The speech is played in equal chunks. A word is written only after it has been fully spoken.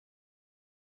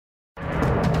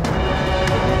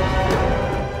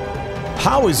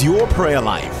How is your prayer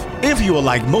life? If you are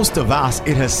like most of us,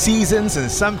 it has seasons and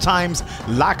sometimes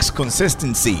lacks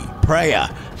consistency. Prayer,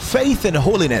 faith, and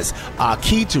holiness are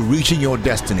key to reaching your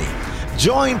destiny.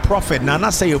 Join Prophet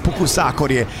Nanase Opoku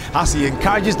Sarkodie as he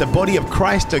encourages the body of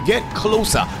Christ to get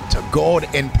closer to God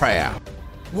in prayer.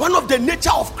 One of the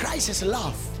nature of Christ is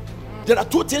love. There are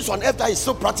two things on earth that is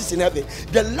still practiced in heaven.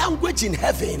 The language in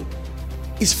heaven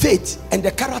is faith, and the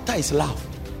character is love.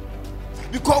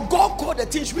 Because God called the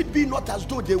things which be not as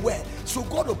though they were. So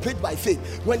God obeyed by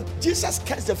faith. When Jesus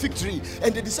cursed the fig tree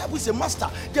and the disciples said, Master,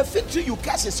 the fig tree you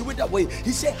curse is with that way.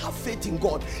 He said, have faith in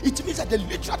God. It means that the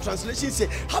literal translation says,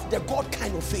 have the God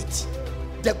kind of faith.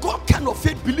 The God kind of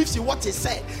faith believes in what he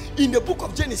said. In the book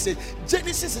of Genesis,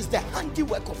 Genesis is the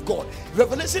handiwork of God.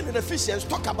 Revelation and Ephesians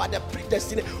talk about the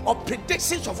predestiny or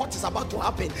predictions of what is about to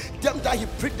happen. Them that he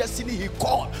predestined, he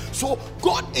called. So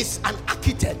God is an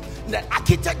architect. The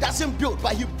architect doesn't build,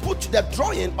 but he put the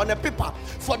drawing on a paper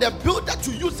for the builder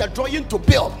to use the drawing to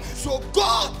build. So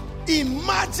God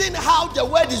imagine how the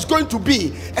world is going to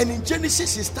be, and in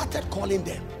Genesis he started calling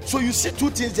them. So you see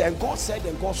two things there, and God said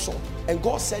and God saw, and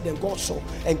God said and God saw,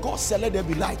 and God said let there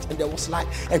be light, and there was light,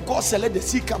 and God said let the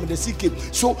sea come, and the sea came.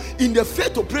 So in the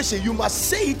faith operation you must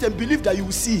say it and believe that you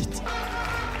will see it.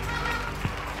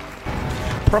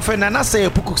 Prophet Nanase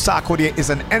Opoku Sarkodie is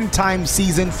an end-time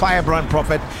seasoned firebrand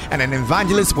prophet and an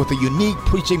evangelist with a unique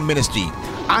preaching ministry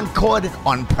anchored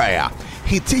on prayer.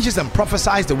 He teaches and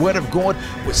prophesies the word of God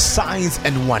with signs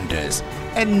and wonders.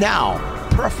 And now,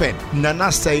 Prophet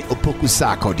Nanase Opoku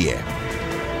Sarkodie.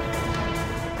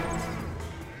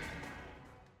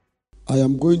 I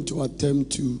am going to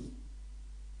attempt to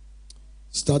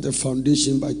start a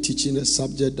foundation by teaching a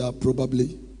subject that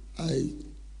probably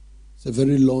it's a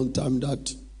very long time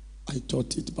that I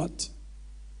taught it, but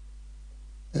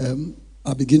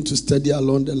I begin to study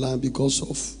along the line because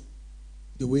of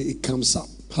the way it comes up.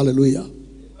 Hallelujah.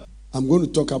 I'm going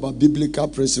to talk about biblical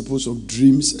principles of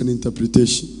dreams and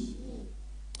interpretation.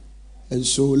 And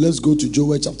so let's go to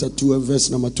Joel chapter 2 and verse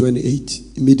number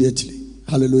 28 immediately.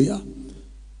 Hallelujah.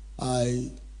 I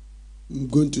am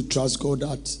going to trust God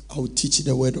that I will teach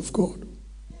the word of God.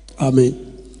 Amen.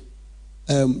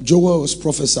 Joel was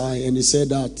prophesying, and he said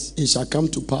that it shall come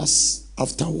to pass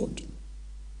afterward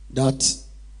that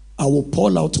I will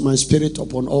pour out my spirit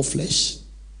upon all flesh,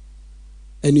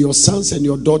 and your sons and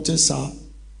your daughters shall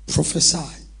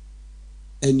prophesy,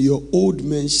 and your old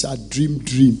men shall dream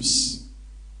dreams,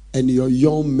 and your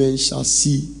young men shall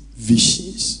see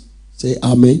visions. Say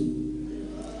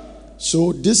amen.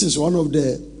 So this is one of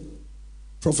the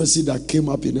prophecy that came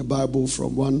up in the Bible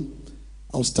from one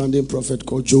outstanding prophet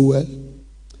called Joel.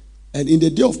 And in the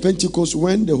day of Pentecost,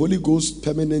 when the Holy Ghost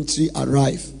permanently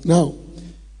arrived. Now,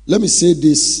 let me say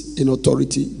this in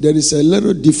authority. There is a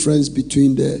little difference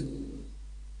between the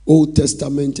Old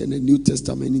Testament and the New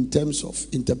Testament in terms of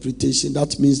interpretation.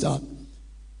 That means that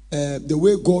the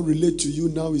way God relates to you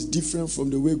now is different from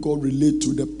the way God relates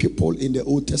to the people in the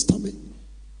Old Testament.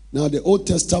 Now, the Old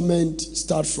Testament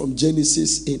starts from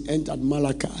Genesis and ends at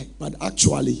Malachi. But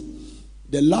actually,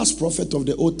 the last prophet of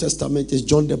the Old Testament is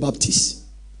John the Baptist.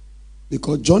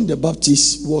 Because John the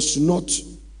Baptist was not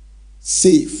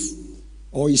saved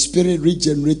or his spirit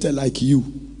regenerated like you.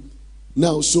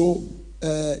 Now, so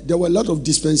there were a lot of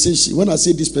dispensation. When I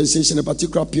say dispensation, a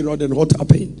particular period and what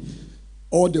happened,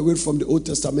 all the way from the Old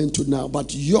Testament to now.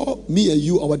 But me and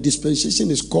you, our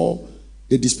dispensation is called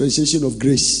the dispensation of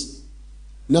grace.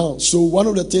 Now, so one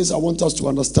of the things I want us to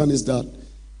understand is that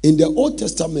in the Old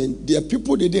Testament, there are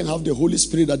people, they didn't have the Holy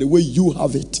Spirit that the way you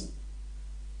have it.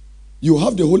 You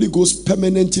have the Holy Ghost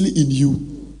permanently in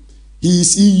you. He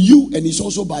is in you and he's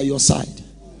also by your side.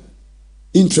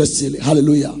 Interestingly,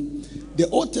 hallelujah. The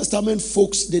Old Testament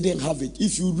folks, they didn't have it.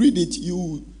 If you read it,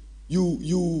 you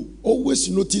always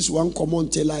notice one common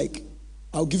thing, like,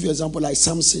 I'll give you an example, like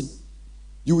Samson.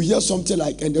 You will hear something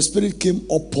like, and the Spirit came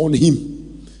upon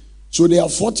him. So they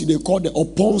have what they call the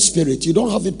upon spirit. You don't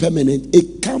have it permanent.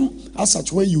 It comes as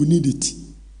such when you need it.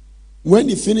 When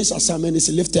you finish assignment, it's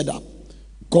lifted up.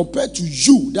 Compared to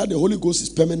you, that the Holy Ghost is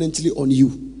permanently on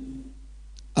you.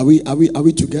 Are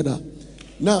we together?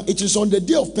 Now, it is on the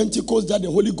day of Pentecost that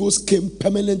the Holy Ghost came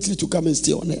permanently to come and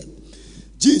stay on earth.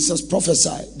 Jesus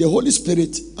prophesied. The Holy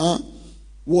Spirit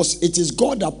it is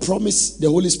God that promised the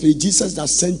Holy Spirit, Jesus that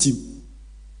sent him.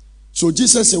 So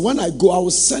Jesus said, when I go, I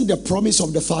will send the promise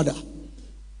of the Father.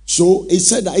 So he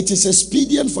said that it is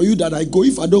expedient for you that I go.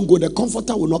 If I don't go, the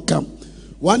Comforter will not come.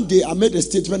 One day I made a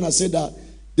statement, I said that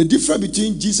the difference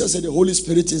between Jesus and the Holy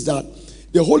Spirit is that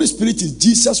the Holy Spirit is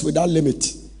Jesus without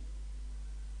limit.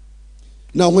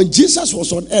 Now, when Jesus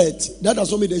was on earth, that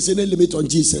does not mean there's any limit on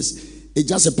Jesus. It's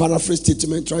just a paraphrase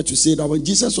statement trying to say that when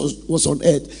Jesus was on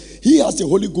earth, he has the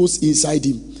Holy Ghost inside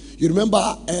him. You remember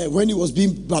when he was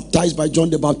being baptized by John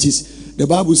the Baptist, the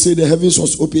Bible said the heavens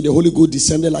was open, the Holy Ghost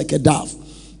descended like a dove.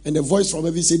 And the voice from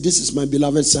heaven said, "This is my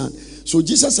beloved son." So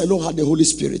Jesus alone had the Holy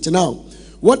Spirit. Now,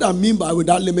 what I mean by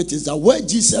without limit is that where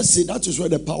Jesus said, that is where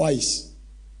the power is.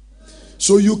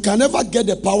 So you can never get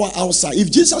the power outside. If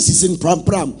Jesus is in Pram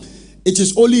Pram, it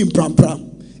is only in Pram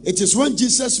Pram. It is when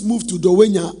Jesus moved to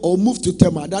Dowenya or moved to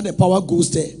Tema that the power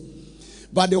goes there.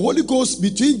 But the Holy Ghost,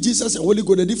 between Jesus and Holy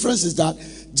Ghost, the difference is that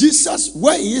Jesus,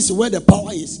 where he is, where the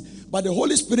power is. But the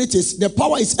Holy Spirit is, the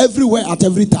power is everywhere at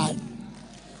every time.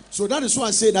 So that is why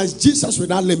I say that it's Jesus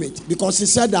without limit. Because he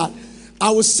said that, "I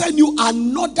will send you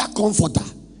another comforter."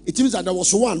 It means that there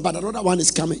was one, but another one is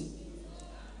coming.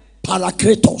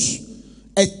 Parakletos,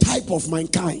 a type of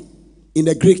mankind in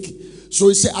the Greek. So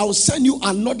he said, "I will send you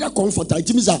another comforter." It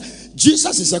means that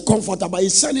Jesus is a comforter, but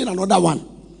he's sending another one.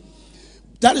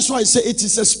 That is why I say it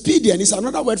is expedient. It's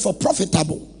another word for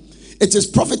profitable. It is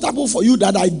profitable for you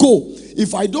that I go.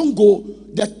 If I don't go,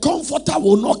 the comforter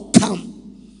will not come.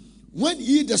 When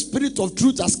he, the Spirit of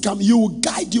truth, has come, he will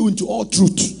guide you into all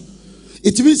truth.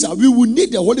 It means that we will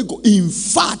need the Holy Ghost. In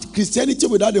fact, Christianity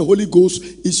without the Holy Ghost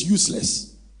is useless.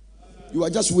 You are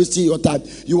just wasting your time.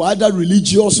 You are either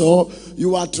religious or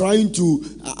you are trying to,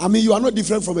 you are not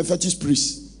different from a fetish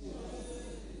priest.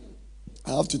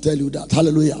 I have to tell you that.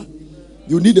 Hallelujah.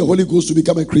 You need the Holy Ghost to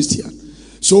become a Christian.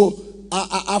 So,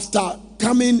 after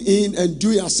coming in and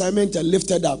doing assignment and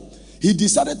lifted up, he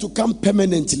decided to come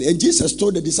permanently. And Jesus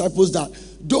told the disciples that,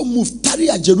 "Don't move, tarry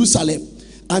at Jerusalem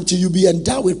until you be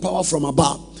endowed with power from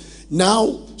above."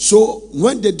 Now, so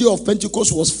when the day of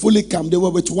Pentecost was fully come, they were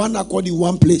with one accord in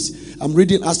one place. I'm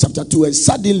reading Acts chapter 2. And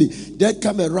suddenly there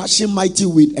came a rushing mighty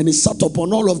wind, and it sat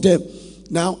upon all of them.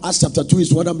 Now, Acts chapter 2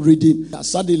 is what I'm reading.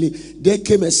 Suddenly there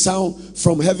came a sound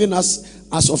from heaven as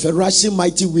of a rushing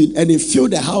mighty wind, and it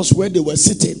filled the house where they were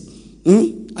sitting.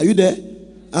 Are you there?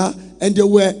 And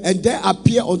there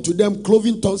appeared unto them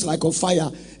cloven tongues like of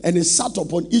fire, and it sat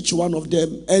upon each one of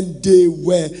them, and they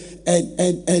were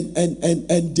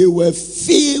and they were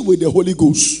filled with the Holy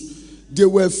Ghost. They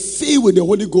were filled with the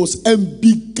Holy Ghost and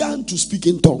began to speak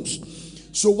in tongues.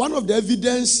 So one of the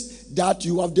evidence that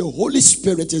you have the Holy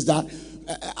Spirit is that,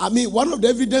 one of the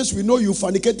evidence we know you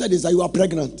fornicated is that you are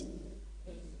pregnant.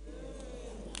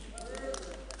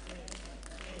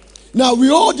 Now, we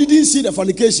all didn't see the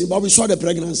fornication, but we saw the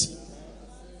pregnancy.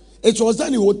 It was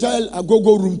done in hotel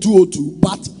Agogo room 202,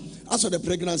 but as for the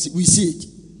pregnancy, we see it.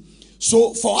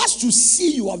 So, for us to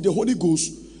see you have the Holy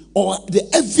Ghost, or the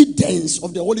evidence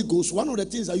of the Holy Ghost, one of the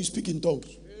things that you speak in tongues.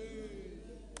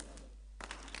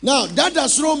 Now, that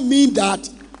does not mean that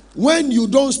when you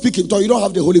don't speak in tongues, you don't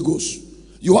have the Holy Ghost.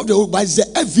 You have the Holy Ghost, but it's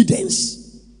the evidence.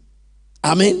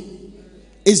 Amen.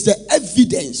 It's the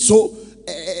evidence. So,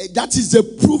 that is the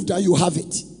proof that you have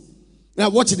it. Now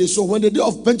watch this. So when the day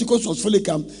of Pentecost was fully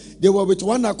come, they were with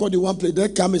one accord in one place. There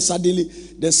came suddenly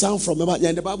the sound from heaven.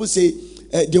 And the Bible says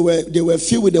they were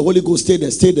filled with the Holy Ghost. Stay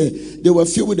there. They were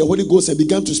filled with the Holy Ghost and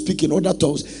began to speak in other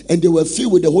tongues. And they were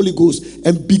filled with the Holy Ghost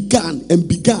and began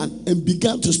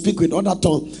to speak with other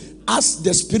tongues. As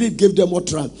the Spirit gave them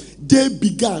utterance, they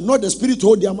began. Not the Spirit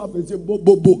hold their mouth and say, bo,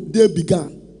 bo, bo. They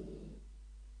began.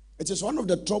 It is one of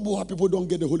the trouble how people don't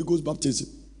get the Holy Ghost baptism.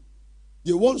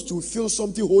 They want to feel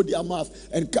something, hold their mouth,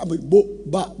 and come with bo,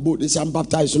 ba, bo. They say, "I'm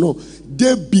baptized." No,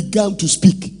 they began to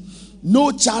speak.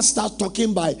 No child starts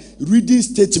talking by reading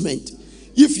statement.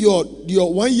 If your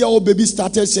 1-year-old baby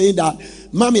started saying that,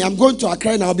 "Mommy, I'm going to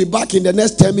Accra and I'll be back in the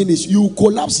next 10 minutes," you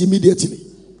collapse immediately.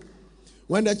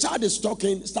 When the child is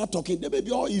talking, start talking, the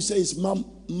baby, all you say is mama.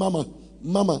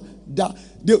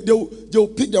 They'll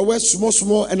pick the words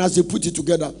small, and as they put it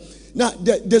together. Now,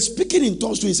 the speaking in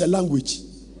tongues too is a language.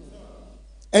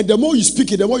 And the more you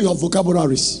speak it, the more you have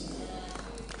vocabularies.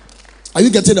 Are you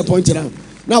getting the point now?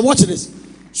 Now, watch this.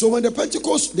 So when the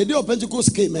day of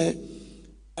Pentecost came,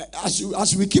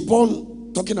 as we keep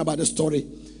on talking about the story,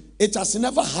 it has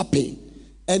never happened.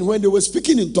 And when they were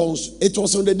speaking in tongues, it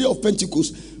was on the day of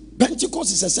Pentecost.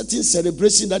 Pentecost is a certain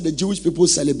celebration that the Jewish people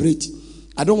celebrate.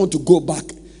 I don't want to go back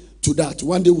to that.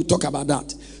 One day we'll talk about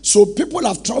that. So people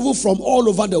have traveled from all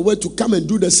over the world to come and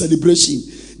do the celebration.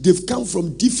 They've come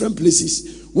from different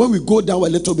places. When we go down a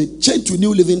little bit, change to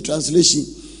New Living Translation.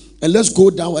 And let's go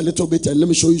down a little bit and let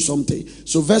me show you something.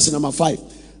 So verse number 5.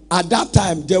 At that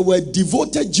time, there were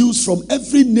devoted Jews from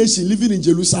every nation living in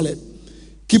Jerusalem.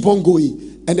 Keep on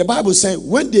going. And the Bible said,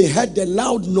 when they heard the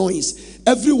loud noise,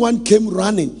 everyone came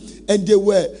running. And they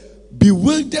were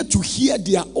bewildered to hear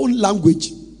their own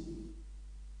language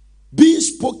being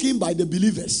spoken by the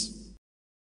believers.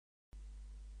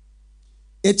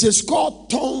 It is called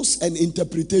tongues and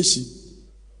interpretation.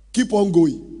 Keep on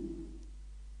going.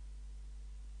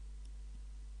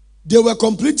 They were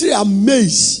completely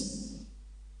amazed.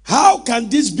 How can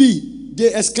this be?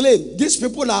 They exclaimed, these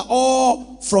people are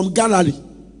all from Galilee.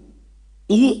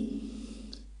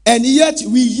 And yet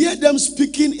we hear them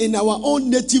speaking in our own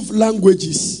native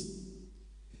languages.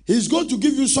 He's going to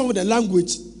give you some of the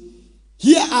language.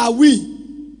 Here are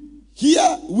we.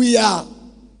 Here we are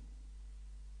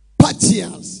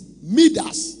Parthians,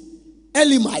 Medes,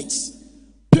 Elamites,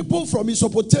 people from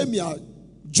Mesopotamia,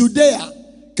 Judea,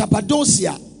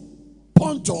 Cappadocia,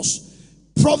 Pontus,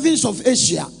 province of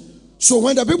Asia. So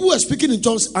when the people were speaking in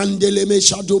tongues, Andeleme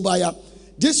Shadobaya,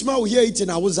 this man will hear it in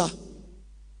Hausa.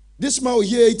 This man will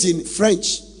hear it in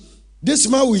French. This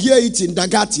man will hear it in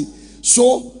Dagati.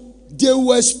 So they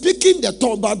were speaking the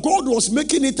tongue, but God was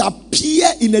making it appear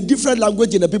in a different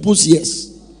language in the people's ears.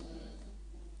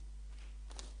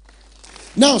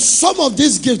 Now, some of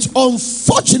these gifts,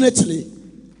 unfortunately,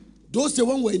 those the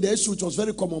one were in the issue, it was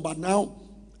very common, but now,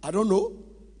 I don't know.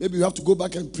 Maybe you have to go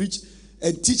back and preach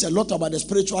and teach a lot about the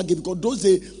spiritual gift, because those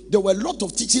days there were a lot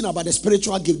of teaching about the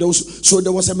spiritual gift. So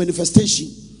there was a manifestation.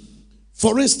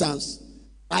 For instance,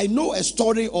 I know a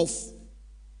story of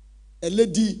a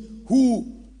lady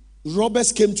who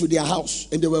robbers came to their house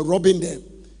and they were robbing them.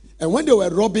 And when they were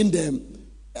robbing them,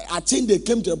 I think they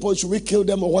came to the point, should we kill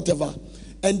them or whatever?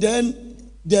 And then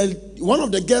one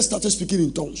of the girls started speaking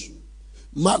in tongues.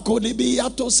 Then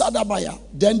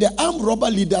the armed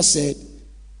robber leader said,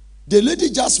 the lady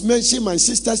just mentioned my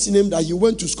sister's name, that he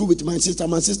went to school with my sister.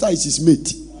 My sister is his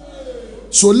mate.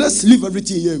 So let's leave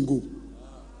everything here and go.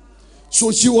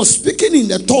 So she was speaking in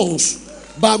the tongues,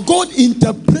 but God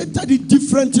interpreted it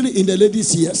differently in the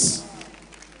lady's ears.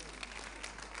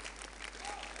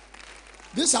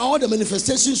 These are all the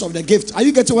manifestations of the gift. Are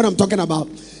you getting what I'm talking about?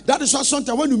 That is why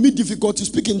sometimes when you meet difficulty,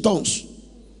 speak in tongues.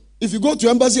 If you go to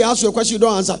embassy, ask you a question, you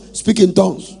don't answer, speak in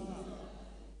tongues.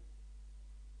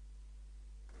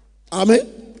 Amen.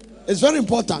 It's very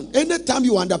important. Anytime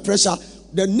you are under pressure,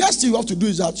 the next thing you have to do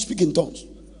is that speak in tongues.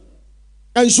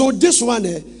 And so this one,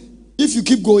 if you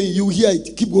keep going, you hear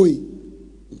it. Keep going.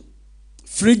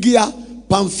 Phrygia,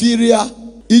 Pamphylia,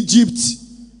 Egypt,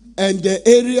 and the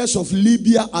areas of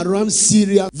Libya around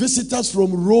Syria. Visitors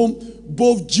from Rome,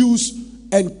 both Jews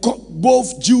and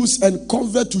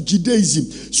convert to Judaism.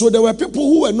 So there were people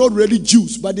who were not really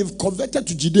Jews, but they've converted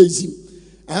to Judaism.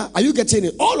 Are you getting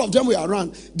it? All of them were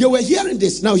around. They were hearing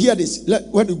this. Now hear this.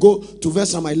 When you go to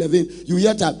verse number 11, you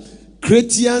hear that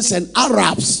Cretans and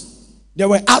Arabs. There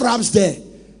were Arabs there.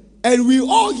 And we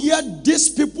all hear these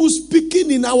people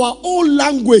speaking in our own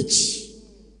language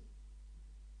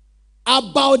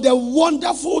about the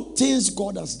wonderful things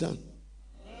God has done.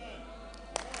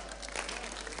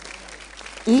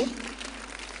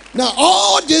 Now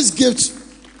all these gifts,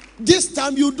 this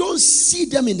time you don't see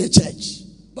them in the church.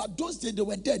 But those days they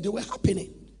were there, they were happening.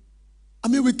 I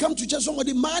mean, we come to church,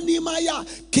 somebody, Mani Maya,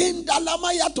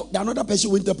 Kindalamaya, the another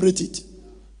person will interpret it.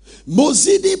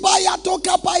 Mozidi Baya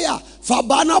Tokapaya,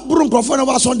 Fabana Brunkrofona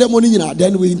was on the morning,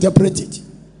 then we interpret it.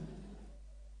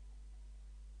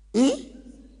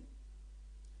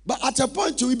 But at a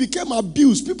point, we became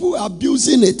abused. People were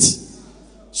abusing it.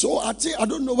 So I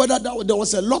don't know whether there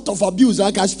was a lot of abuse.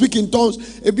 Like I speak in tongues.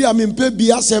 Ebi amin pe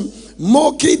biasem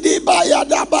mokidi baya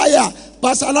da baya.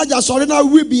 Pastor Elijah Sorena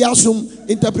will be assume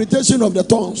interpretation of the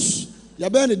tongues.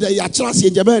 Yabene de yachras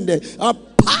yabene.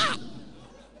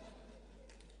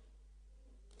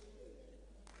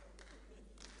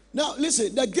 Now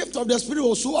listen, the gift of the Spirit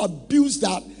was so abused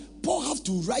that Paul have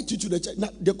to write it to the church. Now,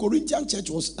 the Corinthian church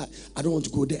was, I don't want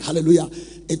to go there. Hallelujah.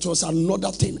 It was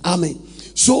another thing. Amen.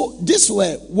 So this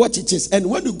were what it is. And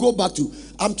when you go back to,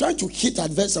 I'm trying to hit at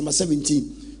verse number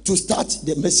 17 to start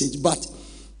the message. But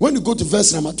when you go to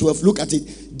verse number 12, look at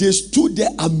it. They stood there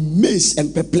amazed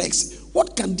and perplexed.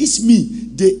 What can this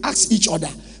mean? They asked each other.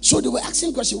 So they were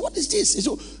asking questions. What is this?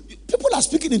 So people are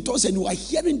speaking in tongues and you are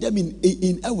hearing them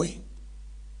in a way.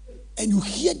 And you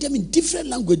hear them in different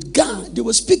language. God, they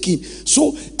were speaking.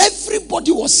 So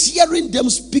everybody was hearing them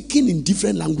speaking in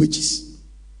different languages.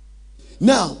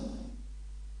 Now,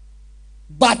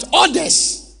 but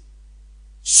others,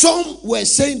 some were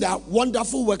saying that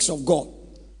wonderful works of God.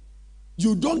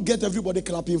 You don't get everybody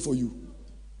clapping for you.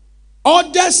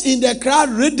 Others in the crowd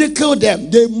ridicule them.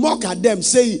 They mock at them,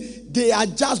 saying they are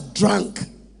just drunk.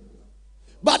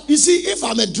 But you see, if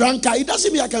I'm a drunkard, it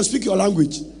doesn't mean I can speak your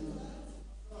language.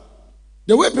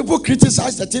 The way people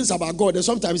criticize the things about God is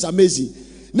sometimes amazing.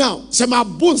 Now, doesn't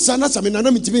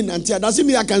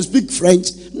mean I can speak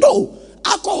French. No,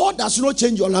 alcohol does not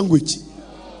change your language.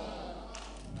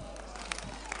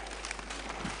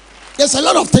 There's a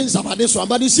lot of things about this one.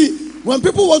 But you see, when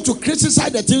people want to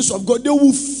criticize the things of God, they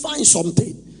will find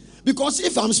something. Because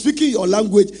if I'm speaking your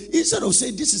language, instead of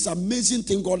saying this is amazing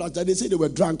thing God has done, they say they were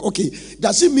drunk. Okay,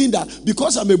 does it mean that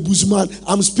because I'm a bushman,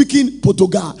 I'm speaking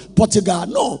Portugal?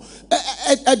 No,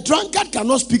 a drunkard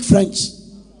cannot speak French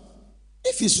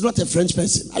if he's not a French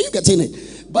person. Are you getting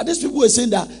it? But these people are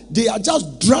saying that they are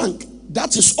just drunk.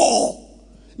 That is all.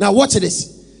 Now watch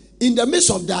this. In the midst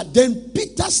of that, then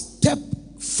Peter stepped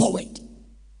forward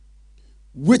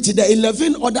with the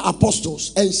 11 other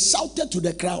apostles and shouted to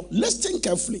the crowd. Listen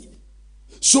carefully.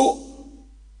 So,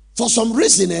 for some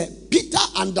reason, Peter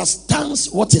understands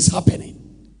what is happening.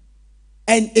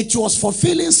 And it was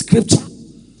fulfilling scripture.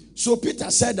 So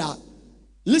Peter said that,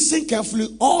 listen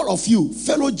carefully, all of you,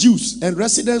 fellow Jews and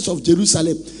residents of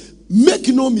Jerusalem, make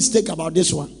no mistake about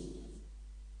this one.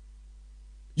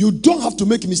 You don't have to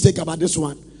make a mistake about this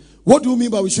one. What do you mean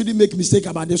by we shouldn't make a mistake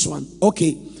about this one?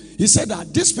 Okay. He said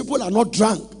that these people are not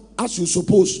drunk, as you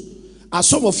suppose, as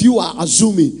some of you are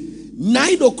assuming.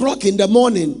 9 o'clock in the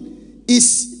morning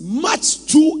is much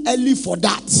too early for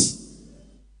that.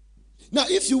 Now,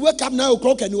 if you wake up 9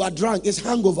 o'clock and you are drunk, it's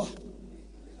hangover.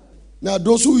 Now,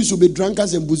 those who used to be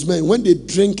drunkards and bushmen, when they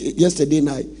drink yesterday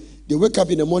night, they wake up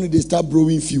in the morning, they start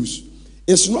blowing fuse.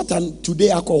 It's not an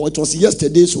today alcohol, it was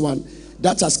yesterday's one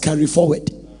that has carried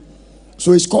forward.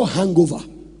 So it's called hangover.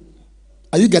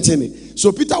 Are you getting it?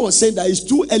 So Peter was saying that it's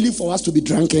too early for us to be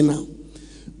drinking now.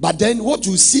 But then what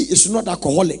you see is not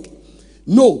alcoholic.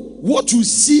 No, what you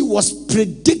see was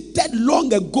predicted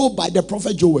long ago by the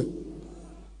prophet Joel.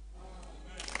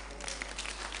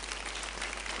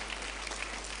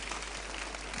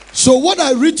 So what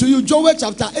I read to you, Joel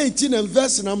chapter 18 and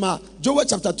verse number, Joel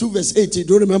chapter 2 verse 18.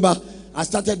 Do you remember? I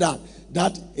started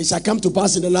that it shall come to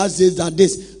pass in the last days that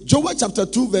this. Joel chapter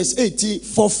 2 verse 18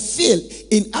 fulfilled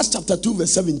in Acts chapter 2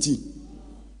 verse 17.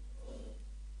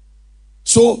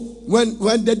 So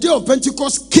when the day of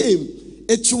Pentecost came,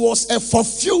 it was a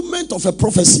fulfillment of a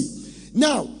prophecy.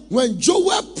 Now, when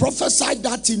Joel prophesied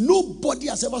that, nobody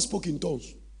has ever spoken in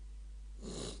tongues.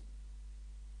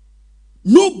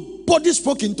 Nobody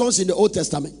spoke in tongues in the Old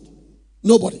Testament.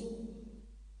 Nobody.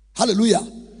 Hallelujah.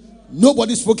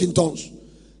 Nobody spoke in tongues.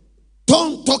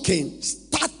 Tongue talking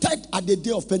started at the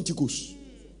day of Pentecost.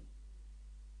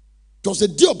 It was the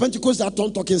day of Pentecost that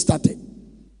tongue talking started.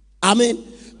 Amen.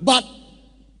 But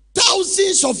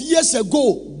thousands of years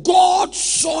ago, God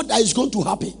saw that it's going to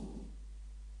happen.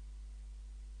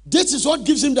 This is what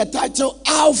gives him the title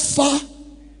Alpha.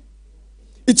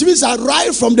 It means that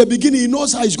right from the beginning, he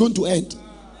knows how it's going to end.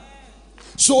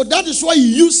 So that is why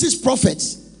he uses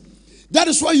prophets. That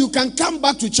is why you can come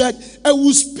back to church and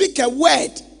will speak a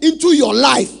word into your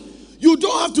life. You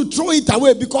don't have to throw it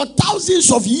away because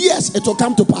thousands of years it will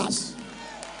come to pass.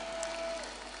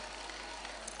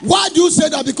 Why do you say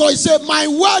that? Because he said, my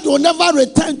word will never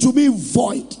return to me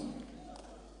void.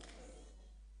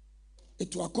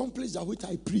 It will accomplish that which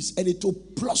I preach, and it will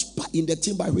prosper in the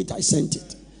thing by which I sent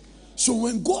it. So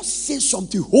when God says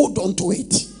something, hold on to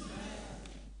it.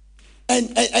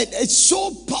 And it's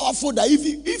so powerful that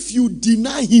if you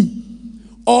deny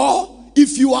him, or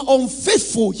if you are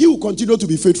unfaithful, he will continue to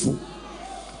be faithful.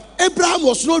 Abraham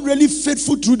was not really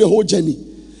faithful through the whole journey.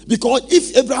 Because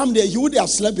if Abraham there, he would have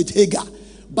slept with Hagar.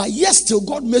 But yet still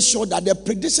God made sure that the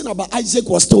prediction about Isaac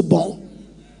was still born.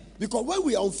 Because when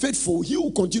we are unfaithful, he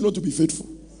will continue to be faithful.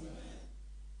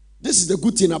 This is the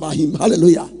good thing about him.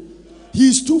 Hallelujah. He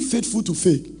is too faithful to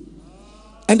fail.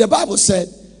 And the Bible said,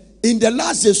 in the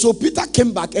last days, so Peter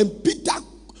came back and Peter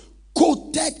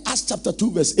quoted Acts chapter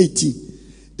 2 verse 18.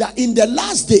 That in the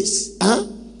last days,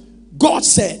 God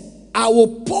said, I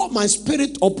will pour my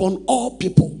spirit upon all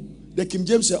people. The King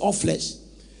James said, all flesh.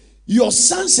 Your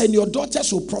sons and your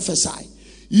daughters will prophesy.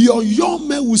 Your young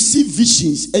men will see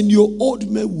visions and your old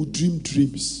men will dream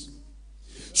dreams.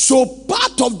 So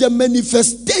part of the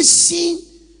manifestation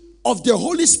of the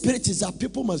Holy Spirit is that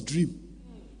people must dream.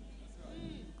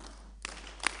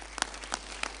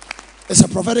 It's a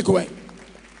prophetic word.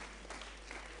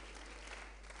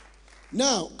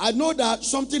 Now, I know that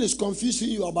something is confusing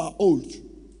you about old.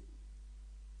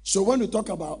 So when we talk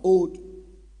about old,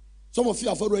 some of you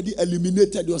have already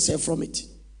eliminated yourself from it.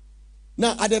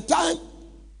 Now, at the time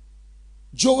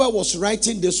Joel was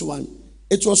writing this one,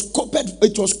 it was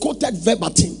quoted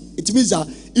verbatim. It means that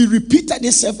he repeated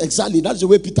itself exactly. That's the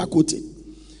way Peter quoted.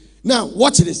 Now,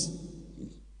 watch this.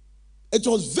 It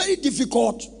was very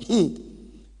difficult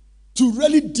to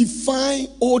really define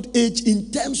old age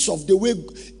in terms of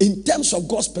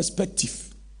God's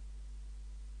perspective.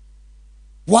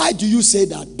 Why do you say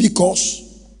that? Because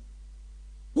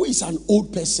who is an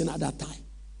old person at that time?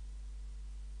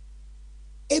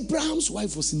 Abraham's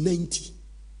wife was 90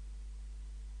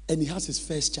 and he has his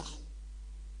first child.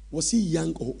 Was he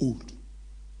young or old?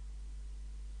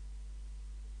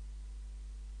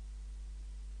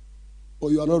 Oh,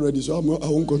 you are not ready, so I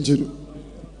won't continue.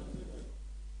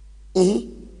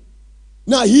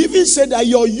 Now, he even said that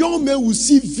your young men will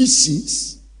see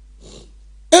visions.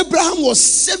 Abraham was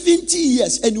 70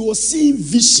 years and he was seeing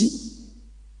vision.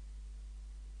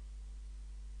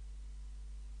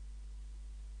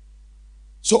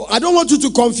 So I don't want you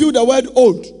to confuse the word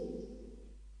old.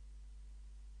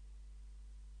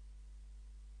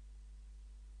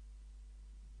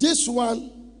 This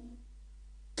one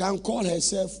can call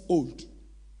herself old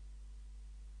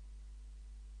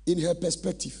in her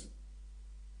perspective.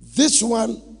 This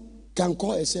one can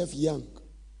call herself young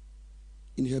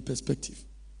in her perspective.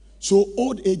 So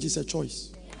old age is a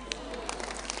choice.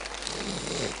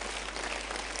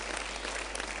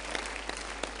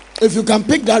 If you can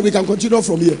pick that, we can continue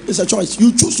from here. It's a choice.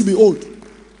 You choose to be old.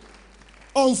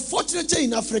 Unfortunately,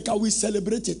 in Africa, we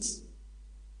celebrate it.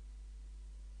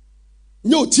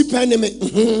 No,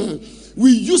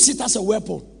 we use it as a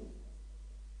weapon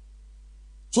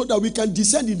so that we can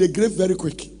descend in the grave very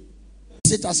quick.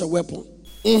 Use it as a weapon.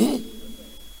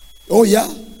 Oh yeah,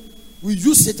 we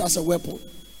use it as a weapon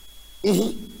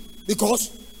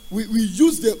because we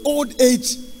use the old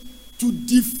age to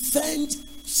defend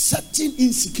certain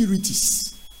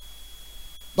insecurities.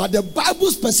 But the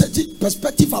Bible's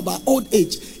perspective about old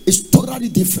age is totally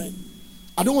different.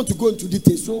 I don't want to go into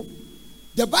details. So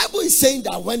the Bible is saying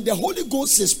that when the Holy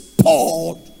Ghost is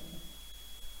poured,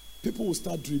 people will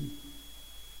start dreaming.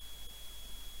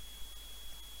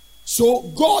 So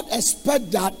God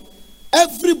expects that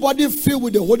everybody filled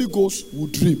with the Holy Ghost will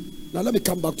dream. Now let me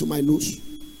come back to my notes.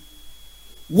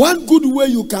 One good way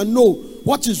you can know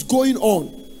what is going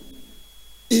on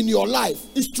in your life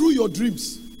is through your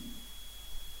dreams.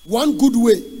 One good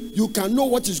way you can know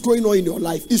what is going on in your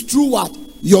life is through what?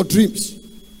 Your dreams.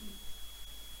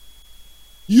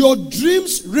 Your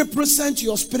dreams represent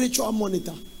your spiritual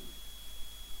monitor.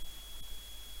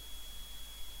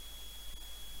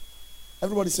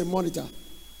 Everybody say monitor.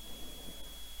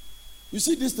 You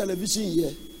see this television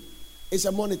here? It's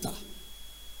a monitor.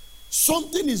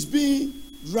 Something is being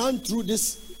run through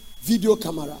this video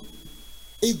camera.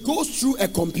 It goes through a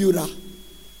computer.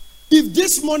 If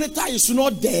this monitor is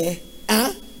not there,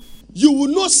 you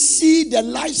will not see the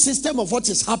live system of what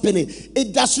is happening.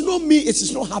 It does not mean it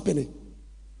is not happening.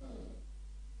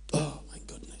 Oh my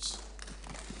goodness.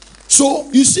 So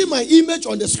you see my image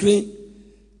on the screen.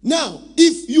 Now,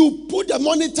 if you put the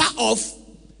monitor off,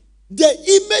 the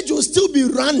image will still be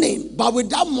running, but with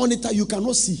that monitor you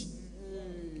cannot see.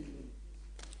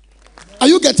 Are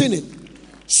you getting it?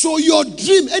 So your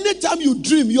dream, anytime you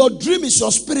dream, your dream is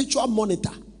your spiritual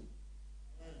monitor.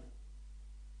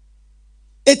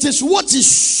 It is what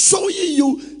is showing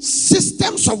you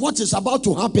systems of what is about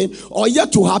to happen or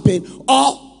yet to happen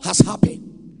or has happened.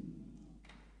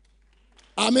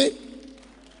 Amen.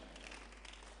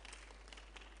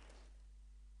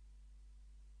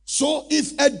 So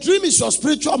if a dream is your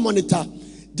spiritual monitor,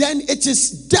 then it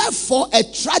is therefore a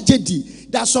tragedy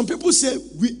that some people say,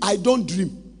 I don't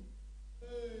dream.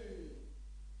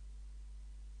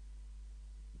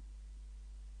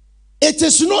 It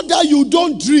is not that you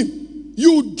don't dream.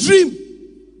 You dream,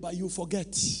 but you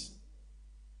forget.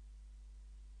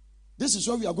 This is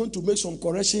why we are going to make some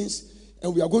corrections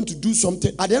and we are going to do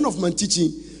something. At the end of my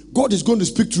teaching, God is going to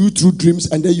speak to you through dreams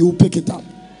and then you will pick it up.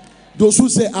 Those who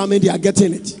say amen, they are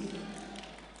getting it.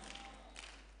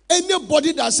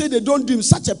 Anybody that say they don't dream,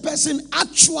 such a person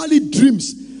actually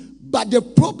dreams. But the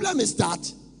problem is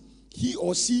that he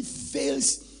or she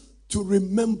fails to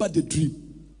remember the dream.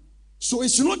 So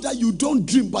it's not that you don't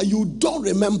dream, but you don't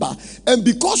remember. And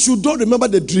because you don't remember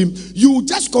the dream, you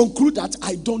just conclude that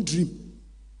I don't dream.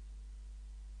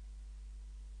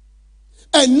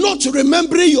 And not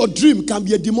remembering your dream can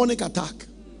be a demonic attack.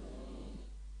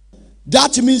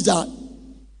 That means that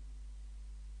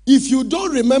if you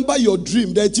don't remember your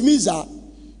dream, that means that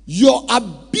your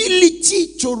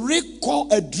ability to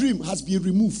recall a dream has been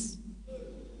removed.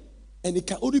 And it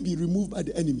can only be removed by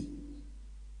the enemy.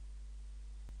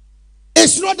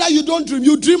 It's not that you don't dream.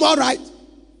 You dream all right.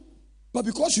 But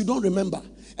because you don't remember.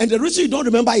 And the reason you don't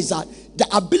remember is that the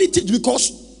ability,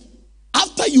 because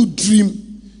after you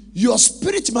dream, your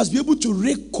spirit must be able to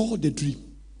recall the dream.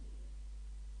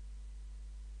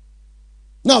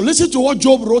 Now listen to what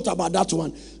Job wrote about that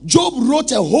one. Job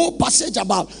wrote a whole passage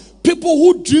about people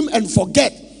who dream and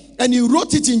forget. And he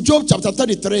wrote it in Job chapter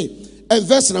 33 and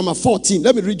verse number 14.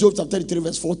 Let me read Job chapter 33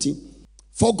 verse 14.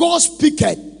 For God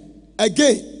speaketh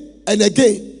again and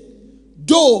again,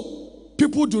 though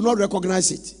people do not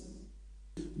recognize it.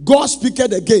 God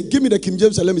speaketh again. Give me the King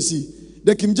James and let me see.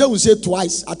 The King James will say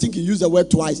twice. I think he used the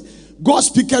word twice. God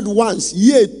speaketh once,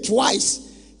 yea,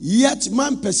 twice, yet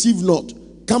man perceive not.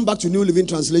 Come back to New Living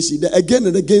Translation. The again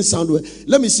and again sound word.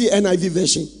 Let me see NIV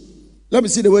version. Let me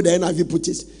see the way the NIV puts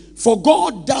it. For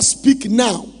God does speak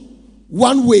now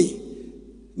one way,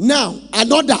 now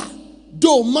another,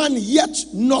 though man yet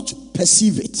not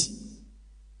perceive it.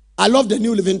 I love the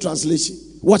New Living Translation.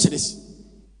 Watch this.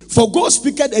 For God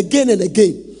speaketh again and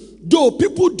again, though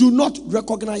people do not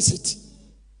recognize it.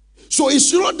 So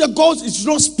it's not that God is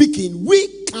not speaking.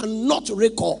 We cannot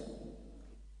recall.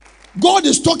 God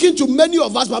is talking to many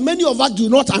of us, but many of us do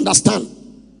not understand.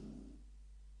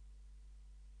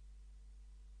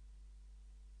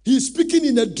 He's speaking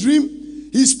in a dream.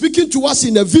 He's speaking to us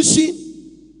in a vision.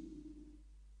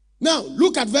 Now,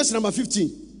 look at verse number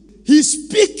 15. He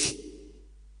speak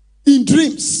in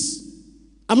dreams.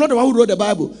 I'm not the one who wrote the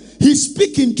Bible. He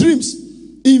speak in dreams,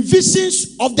 in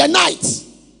visions of the night,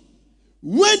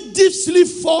 when deep sleep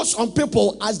falls on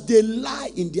people as they lie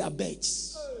in their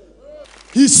beds.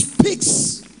 He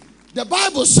speaks. The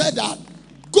Bible said that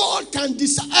God can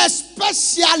decide,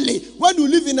 especially when you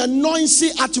live in a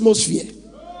noisy atmosphere.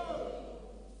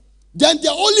 Then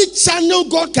the only channel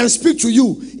God can speak to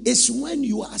you is when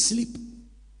you are asleep.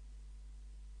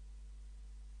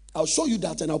 I'll show you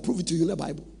that and I'll prove it to you in the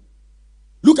Bible.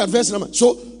 Look at verse number.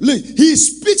 So he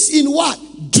speaks in what?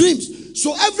 Dreams.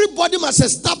 So everybody must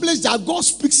establish that God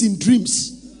speaks in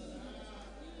dreams.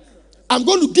 I'm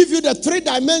going to give you the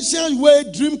 3-dimensional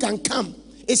way dream can come.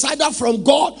 It's either from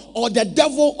God or the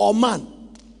devil or man.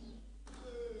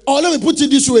 Or let me put it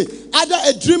this way. Either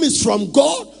a dream is from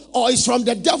God or it's from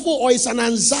the devil or it's an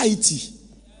anxiety.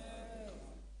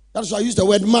 That's why I use the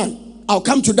word man. I'll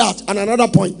come to that at another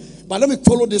point. But let me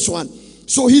follow this one.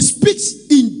 So he speaks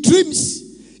in dreams,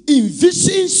 in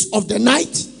visions of the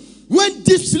night, when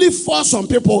deep sleep falls on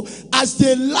people as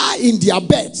they lie in their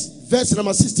beds. Verse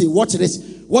number 16. Watch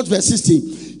this. What verse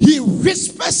 16? He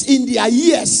whispers in their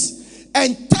ears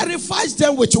and terrifies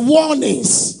them with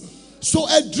warnings. So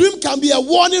a dream can be a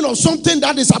warning of something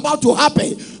that is about to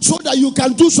happen so that you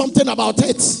can do something about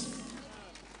it.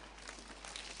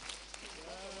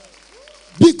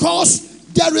 Because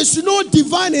there is no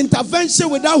divine intervention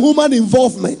without human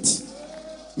involvement.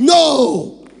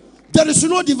 No. There is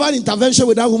no divine intervention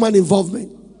without human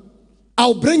involvement.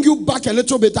 I'll bring you back a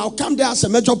little bit. I'll come there as a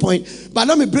major point. But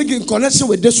let me bring you in connection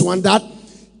with this one that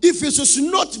if it is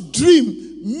not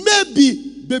dream,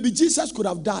 maybe baby Jesus could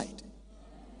have died.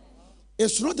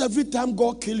 It's not every time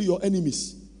God kills your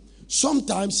enemies.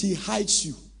 Sometimes he hides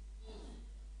you.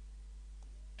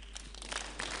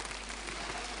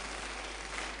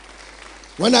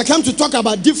 When I come to talk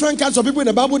about different kinds of people in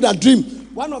the Bible that dream,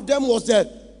 one of them was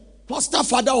the foster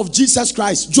father of Jesus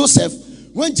Christ, Joseph.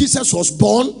 When Jesus was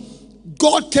born,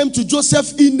 God came to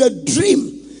Joseph in a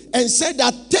dream and said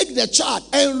that take the child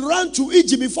and run to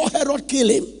Egypt before Herod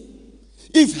killed him.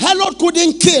 If Herod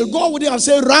couldn't kill, God would have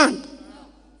said run.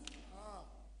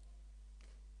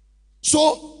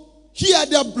 So here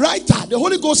the writer, the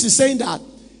Holy Ghost is saying that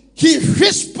he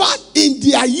whispered in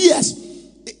their ears.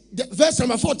 Verse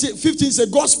number 15 says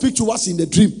God speaks to us in the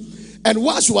dream. And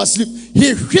whilst you are asleep,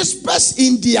 he whispers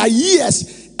in their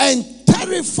ears and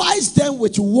terrifies them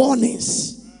with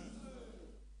warnings.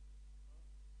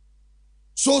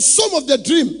 So some of the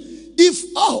dream,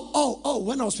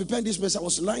 when I was preparing this message, I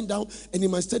was lying down and in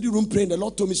my study room praying. The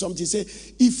Lord told me something. He said,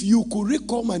 if you could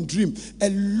recall my dream, a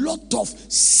lot of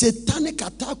satanic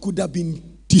attack could have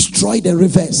been destroyed and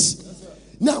reversed.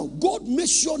 Now, God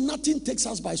makes sure nothing takes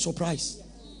us by surprise.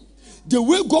 The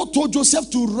way God told Joseph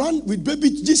to run with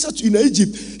baby Jesus in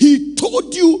Egypt, he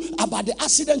told you about the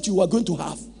accident you were going to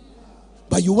have.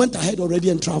 But you went ahead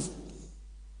already and traveled.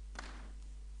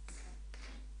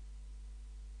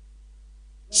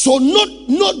 So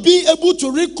not being able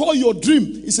to recall your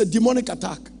dream is a demonic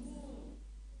attack.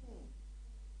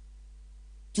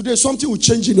 Today something will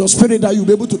change in your spirit that you'll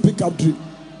be able to pick up dream.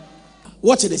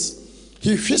 Watch this.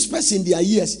 He whispers in their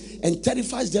ears and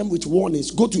terrifies them with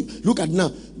warnings. Go to, look at now,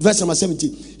 verse number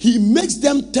 17. He makes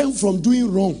them turn from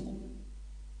doing wrong.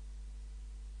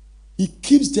 He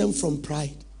keeps them from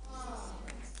pride.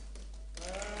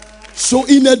 So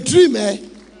in a dream,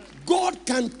 God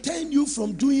can turn you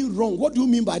from doing wrong. What do you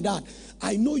mean by that?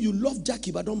 I know you love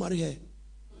Jackie, but don't marry her.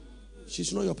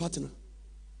 She's not your partner.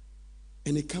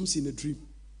 And it comes in a dream.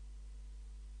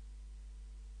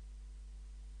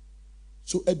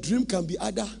 So a dream can be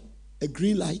either a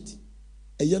green light,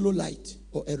 a yellow light,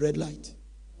 or a red light.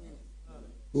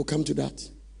 We'll come to that.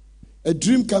 A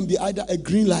dream can be either a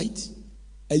green light,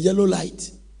 a yellow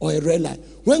light, or a red light.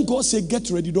 When God says get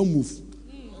ready, don't move.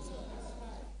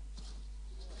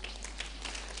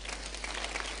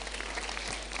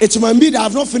 It might be that I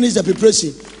have not finished the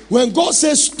preparation. When God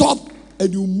says stop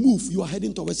and you move, you are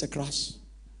heading towards a crash.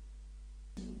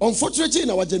 Unfortunately, in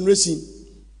our generation,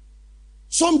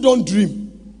 some don't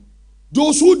dream.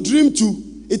 Those who dream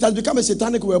too, it has become a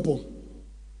satanic weapon.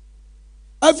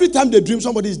 Every time they dream,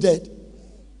 somebody is dead.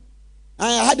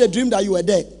 I had a dream that you were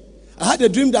dead. I had a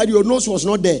dream that your nose was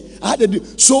not there. I had a dream.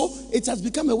 So it has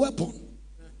become a weapon.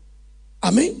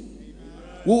 Amen.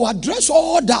 We will address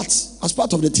all that as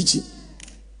part of the teaching.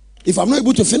 If I'm not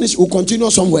able to finish, we'll continue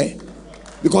somewhere.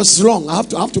 Because it's long. I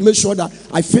have to make sure that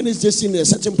I finish this in a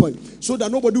certain point. So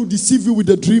that nobody will deceive you with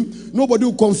the dream. Nobody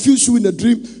will confuse you in the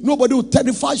dream. Nobody will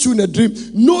terrify you in the dream.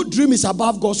 No dream is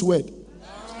above God's word.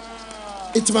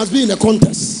 It must be in a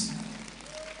context.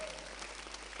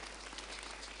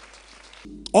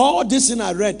 All this thing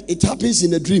I read, it happens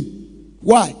in a dream.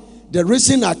 Why? The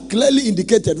reason are clearly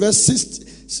indicated. Verse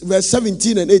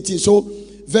 17 and 18. So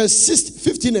verse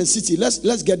 15 and 16.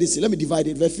 Let's get this. Let me divide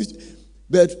it.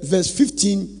 Verse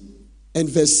 15 and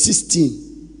verse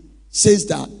 16 says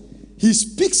that he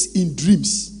speaks in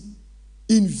dreams,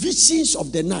 in visions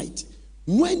of the night,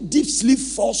 when deep sleep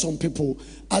falls on people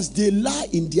as they lie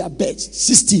in their beds.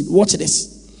 16. Watch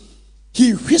this.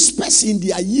 He whispers in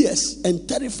their ears and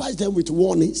terrifies them with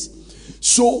warnings.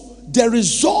 So the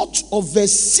result of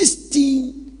verse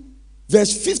 16,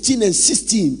 verse 15 and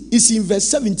 16 is in verse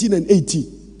 17 and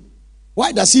 18.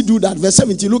 Why does he do that? Verse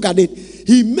 17, look at it.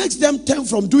 He makes them turn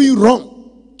from doing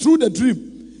wrong through the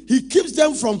dream. He keeps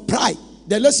them from pride.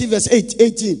 Then let's see verse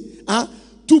 18.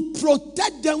 To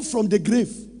protect them from the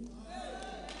grave.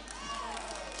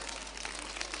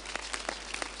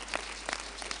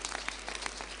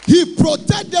 He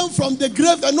protects them from the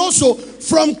grave and also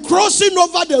from crossing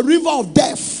over the river of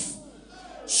death.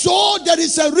 So there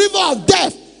is a river of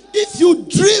death. If you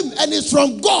dream and it's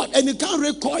from God and you can't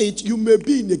recall it, you may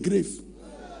be in the grave.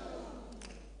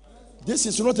 This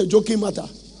is not a joking matter.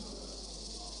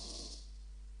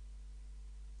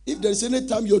 If there is any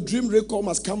time your dream recall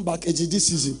must come back, it is this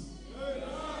season.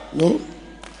 No?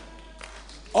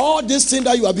 All this thing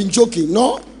that you have been joking,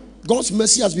 no? God's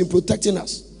mercy has been protecting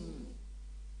us.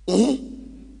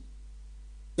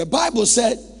 The Bible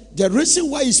said the reason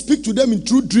why he speaks to them in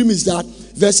true dream is that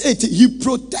verse 8, he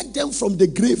protects them from the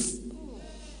grave.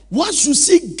 Once you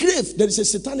see grave, there is a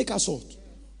satanic assault,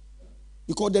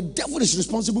 because the devil is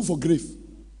responsible for grave.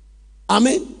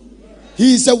 Amen.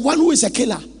 He is the one who is a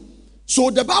killer. So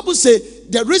the Bible says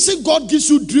the reason God gives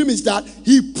you dream is that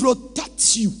he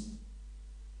protects you.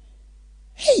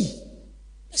 Hey,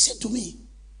 listen to me.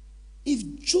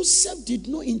 If Joseph did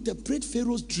not interpret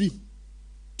Pharaoh's dream,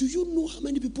 do you know how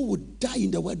many people would die in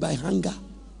the world by hunger?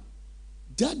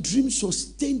 That dream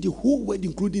sustained the whole world,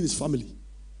 including his family.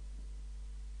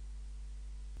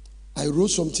 I wrote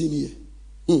something here.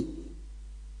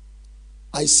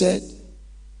 I said,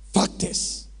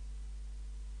 factors.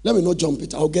 Let me not jump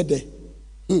it. I'll get there.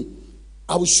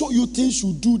 I will show you things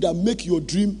you do that make your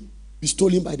dream be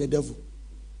stolen by the devil.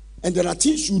 And there are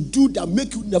things you do that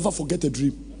make you never forget a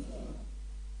dream.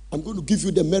 I'm going to give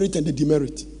you the merit and the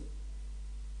demerit.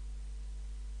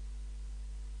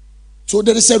 So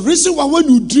there is a reason why when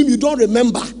you dream you don't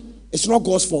remember. It's not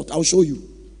God's fault. I'll show you.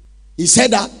 He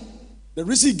said that the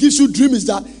reason he gives you dream is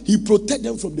that he protects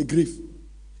them from the grave.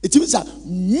 It means that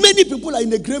many people are in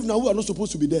the grave now who are not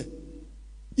supposed to be there.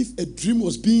 If a dream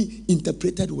was being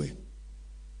interpreted well.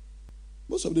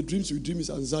 Most of the dreams you dream is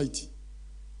anxiety.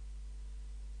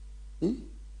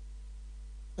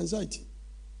 Anxiety.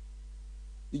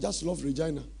 You just love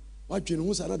Regina. And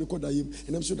I'm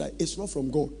sure that it's not from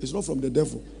God. It's not from the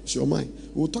devil. It's your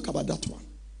mind. We'll talk about that one.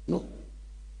 No?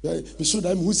 We saw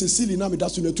that who says silly now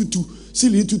that's to tutu.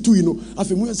 Silly tutu, you know.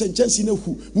 After we say chance in a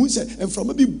who say and from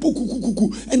maybe boku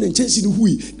kuku and then chance in who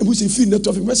and we say feel net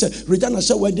of him. Say Regina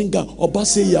shall wedding girl or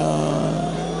basse ya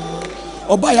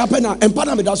or buy a pen and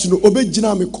panama that's no obey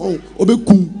jina me con obey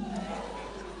kum.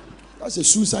 That's a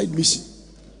suicide mission.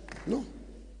 No.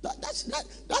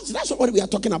 That's what we are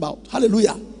talking about.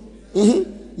 Hallelujah.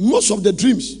 Most of the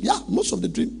dreams. Most of the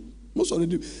dream.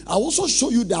 I also show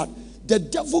you that the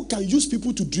devil can use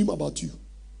people to dream about you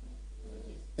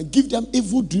and give them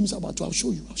evil dreams about you. I'll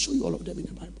show you all of them in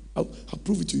the Bible. I'll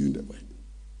prove it to you in the Bible.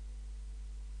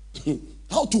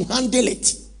 How to handle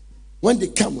it when they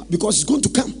come, because it's going to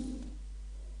come.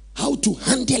 How to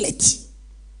handle it.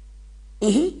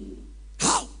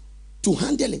 How to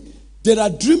handle it. There are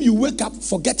dreams you wake up,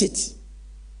 forget it.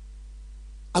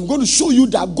 I'm going to show you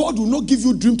that God will not give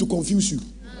you a dream to confuse you.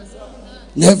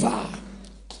 Never.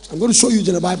 I'm going to show you in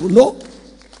the Bible. No,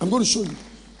 I'm going to show you.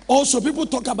 Also, people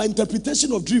talk about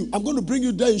interpretation of dream. I'm going to bring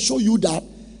you there and show you that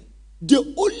the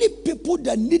only people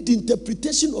that need the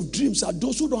interpretation of dreams are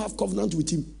those who don't have covenant with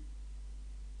him.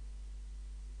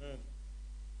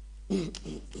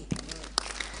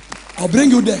 I'll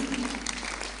bring you there.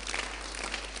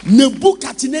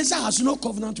 Nebuchadnezzar has no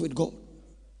covenant with God.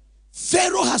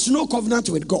 Pharaoh has no covenant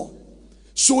with God.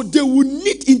 So they will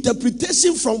need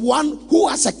interpretation from one who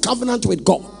has a covenant with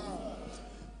God.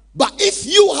 But if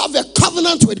you have a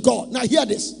covenant with God, now hear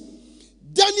this.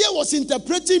 Daniel was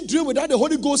interpreting dream without the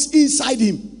Holy Ghost inside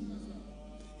him.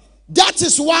 That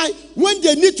is why when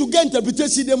they need to get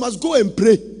interpretation, they must go and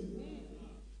pray.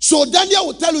 So Daniel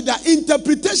will tell you that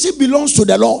interpretation belongs to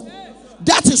the Lord.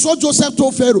 That is what Joseph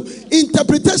told Pharaoh.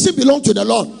 Interpretation belongs to the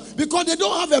Lord. Because they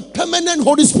don't have a permanent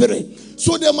Holy Spirit.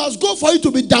 So they must go for you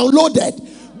to be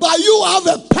downloaded. But you have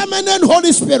a permanent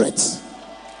Holy Spirit.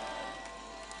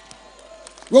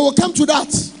 We will come to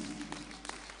that.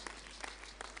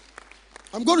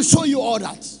 I'm going to show you all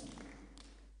that.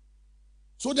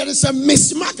 So there is a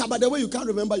mismatch about the way you can't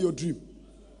remember your dream.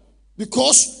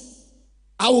 Because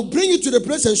I will bring you to the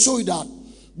place and show you that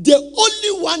the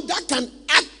only one that can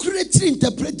accurately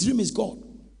interpret dream is God.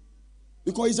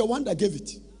 Because he's the one that gave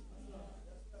it.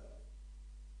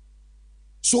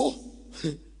 So,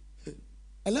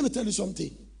 and let me tell you something.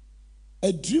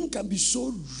 A dream can be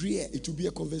so rare, it will be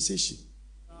a conversation.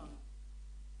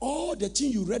 All the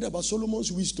thing you read about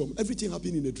Solomon's wisdom, everything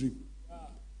happened in a dream.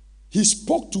 He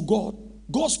spoke to God.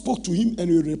 God spoke to him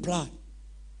and he replied.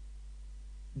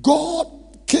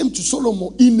 God came to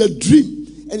Solomon in a dream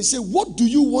and he said, what do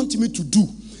you want me to do?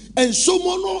 And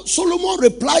Solomon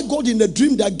replied God in a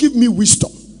dream that give me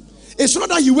wisdom. It's not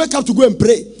that he wake up to go and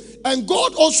pray. And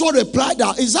God also replied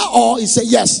that, is that all? He said,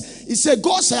 yes. He said,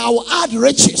 God said, I will add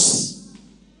riches.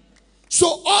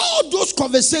 So all those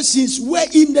conversations were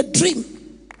in the dream.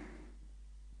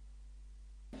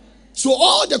 So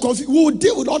all the confusion, we will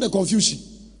deal with all the confusion.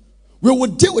 We will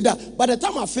deal with that. By the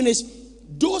time I finish,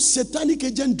 those satanic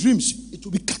agent dreams, it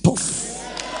will be cut off.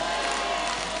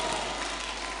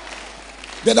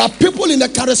 There are people in the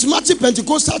charismatic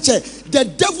Pentecostal church, the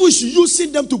devil is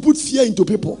using them to put fear into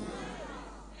people.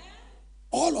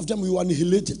 All of them will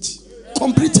annihilate it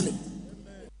completely.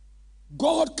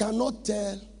 God cannot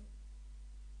tell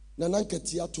Nana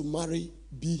Nketia to marry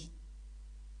B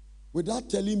without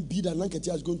telling B that Nana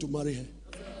Nketia is going to marry her.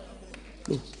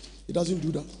 No, he doesn't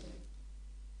do that.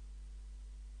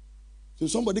 So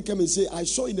somebody came and say, I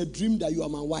saw in a dream that you are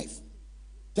my wife.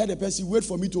 Tell the person, wait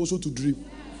for me to also to dream.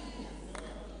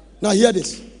 Now hear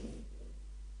this.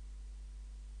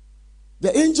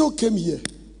 The angel came here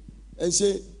and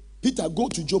said, Peter, go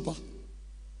to Joppa.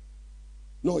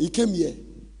 No, he came here.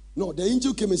 No, the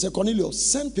angel came and said,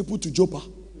 Cornelius, send people to Joppa.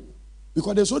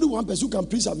 Because there's only one person who can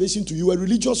preach salvation to you. A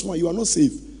religious one, you are not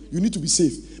safe. You need to be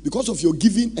safe. Because of your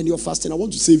giving and your fasting, I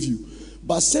want to save you.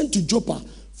 But send to Joppa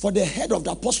for the head of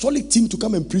the apostolic team to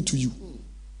come and preach to you.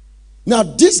 Now,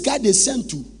 this guy they sent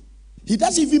to, he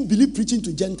doesn't even believe preaching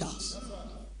to Gentiles.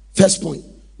 First point.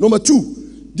 Number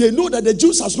two, they know that the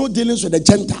Jews has no dealings with the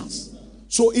Gentiles.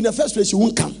 So in the first place, he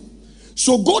won't come.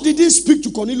 So God didn't speak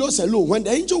to Cornelius alone. When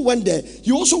the angel went there,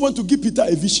 he also went to give Peter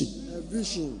a vision. A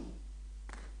vision.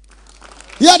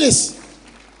 Hear this.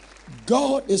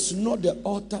 God is not the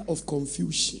author of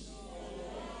confusion.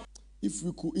 If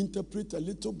we could interpret a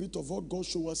little bit of what God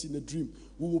showed us in a dream,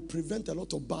 we will prevent a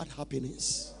lot of bad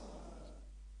happenings.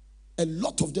 A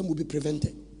lot of them will be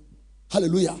prevented.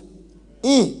 Hallelujah.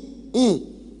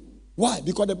 Why?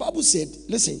 Because the Bible said,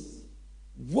 listen,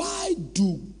 why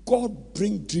do God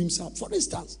bring dreams up? For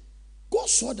instance, God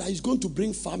saw that he's going to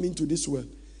bring famine to this world.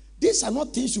 These are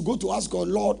not things you go to ask God,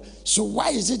 Lord, so why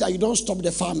is it that you don't stop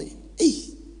the famine? Hey.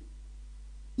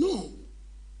 No.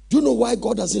 Do you know why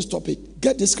God doesn't stop it?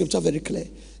 Get this scripture very clear.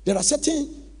 There are certain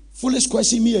foolish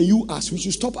questions me and you ask. We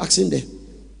should stop asking them.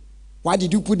 Why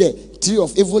did you put the tree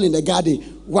of evil in the garden?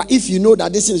 Why, if you know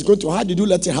that this thing is going to, how did you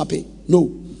let it happen?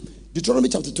 No. Deuteronomy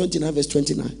chapter 29 verse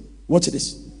 29. Watch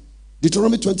this.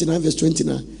 Deuteronomy 29 verse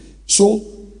 29. So,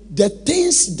 the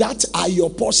things that are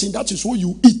your portion, that is what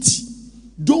you eat.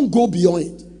 Don't go beyond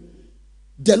it.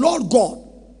 The Lord God,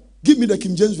 give me the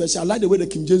King James version. I like the way the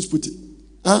King James put it.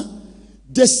 Huh?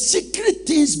 The secret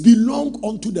things belong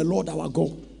unto the Lord our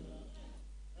God.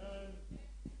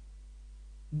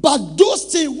 But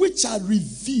those things which are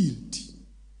revealed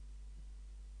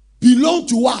belong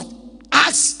to what?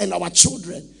 Us and our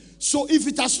children. So if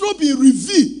it has not been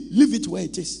revealed, leave it where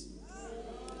it is.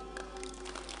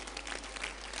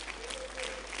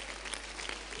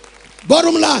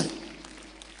 Bottom line.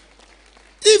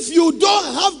 If you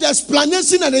don't have the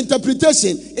explanation and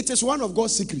interpretation, it is one of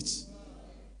God's secrets.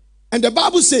 And the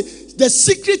Bible says the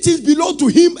secret things belong to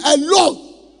him alone.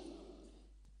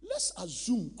 Let's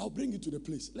assume, I'll bring you to the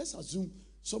place. Let's assume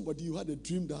somebody, you had a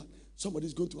dream that somebody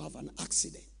is going to have an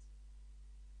accident.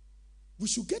 We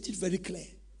should get it very clear.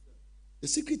 The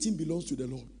secret thing belongs to the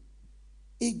Lord.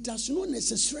 It does not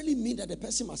necessarily mean that the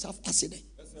person must have accident.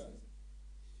 Yes, sir.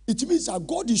 It means that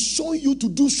God is showing you to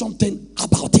do something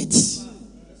about it. Yes, sir.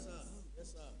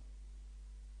 Yes, sir.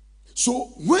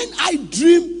 So when I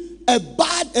dream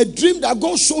a dream that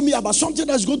God showed me about something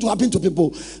that's going to happen to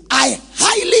people, I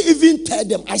highly even tell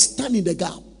them, I stand in the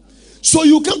gap. So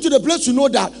you come to the place to know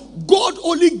that God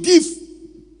only gives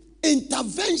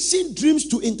intervention dreams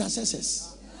to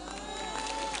intercessors.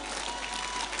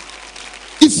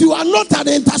 If you are not an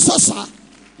intercessor,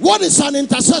 what is an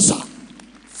intercessor?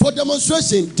 For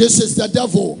demonstration, this is the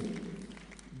devil.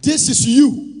 This is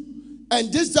you.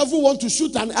 And this devil wants to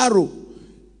shoot an arrow.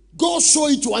 God show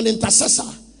it to an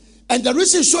intercessor. And the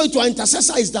reason show it to an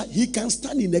intercessor is that he can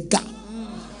stand in the gap.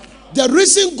 The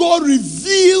reason God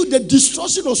revealed the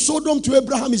destruction of Sodom to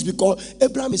Abraham is because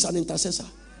Abraham is an intercessor.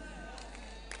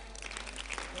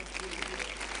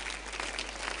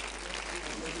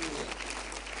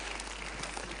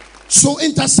 So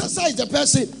intercessor is the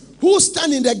person who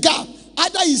stands in the gap.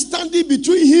 Either he's standing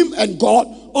between him and God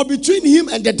or between him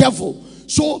and the devil.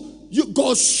 So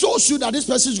God shows you that this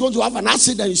person is going to have an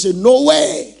accident. You say, no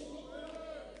way.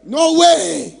 No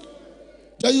way.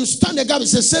 Then you stand in the gap and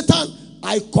say, Satan,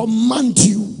 I command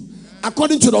you,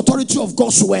 according to the authority of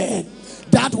God's word,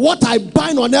 that what I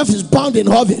bind on earth is bound in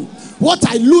heaven. What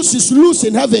I loose is loose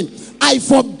in heaven. I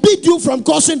forbid you from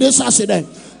causing this accident.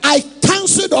 I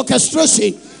cancel the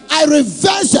orchestration. I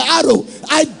reverse the arrow.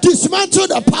 I dismantle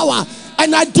the power.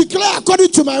 And I declare according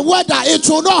to my word that it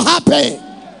will not happen.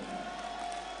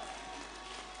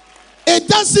 It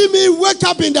doesn't mean wake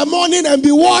up in the morning and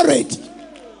be worried.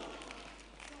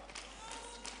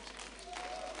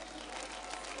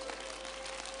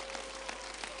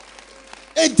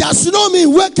 It does not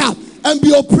mean wake up and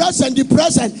be oppressed and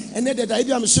depressed and then the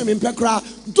idea I'm assuming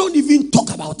don't even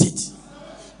talk about it.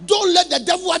 Don't let the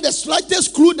devil have the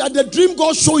slightest clue that the dream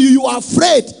God show you, you are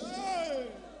afraid.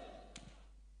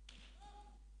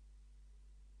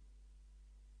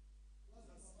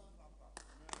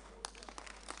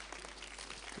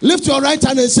 Lift your right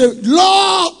hand and say,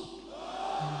 Lord,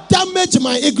 damage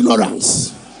my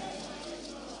ignorance.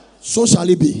 So shall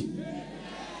it be.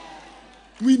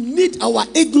 We need our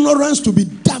ignorance to be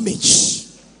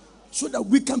damaged so that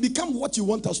we can become what you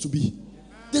want us to be.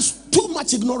 There's too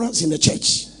much ignorance in the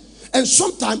church. And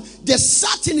sometimes the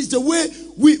sad thing is the way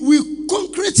we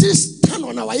concretely stand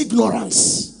on our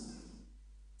ignorance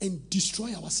and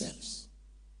destroy ourselves.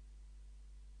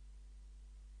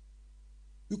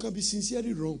 You can be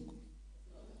sincerely wrong.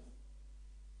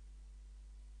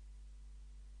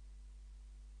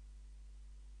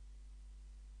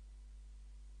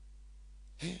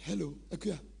 Hey, hello,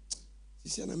 Akuya. She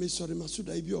said, I'm sorry,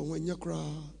 Masuda, if you are when you cry,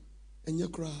 and you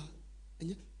cry, and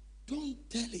you don't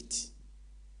tell it.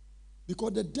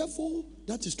 Because the devil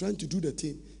that is trying to do the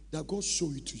thing, that God show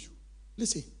it to you.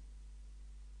 Listen.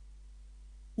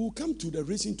 We'll come to the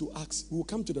reason to ask. We'll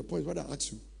come to the point where I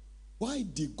ask you, why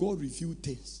did God reveal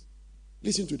things?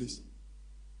 Listen to this.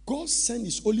 God sent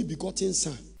his only begotten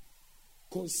son,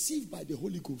 conceived by the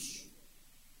Holy Ghost,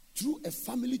 through a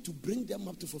family to bring them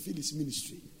up to fulfill his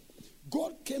ministry.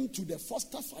 God came to the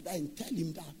foster father and tell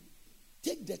him that,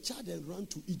 take the child and run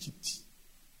to Egypt.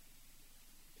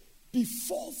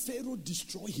 Before Pharaoh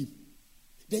destroy him.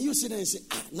 Then you sit there and say,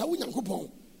 now we don't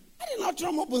go. I did not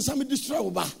try to some destroy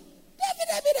Oba.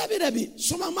 David.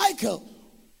 So Michael,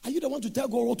 are you the one to tell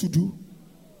God what to do?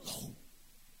 No.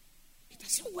 It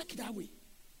doesn't work that way.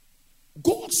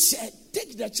 God said,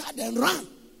 take the child and run.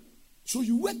 So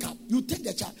you wake up, you take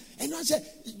the child. And I said,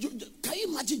 can you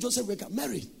imagine Joseph wake up?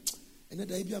 Mary. And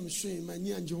then I'm saying, my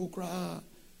knee and Jehovah.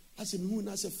 I said,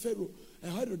 I said, Pharaoh, I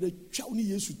heard the child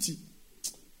need to tea.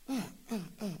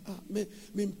 Me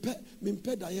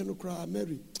Diana cry,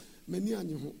 Mary. Many and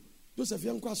you. Joseph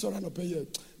young qua sorry no pay.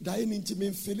 Diane into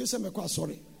me feel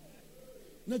sorry.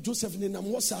 Now Joseph in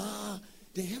Namosa,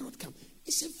 the Herod come.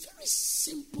 It's a very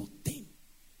simple thing.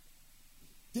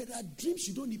 There are dreams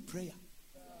you don't need prayer.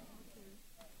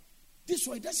 This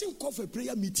way doesn't call for a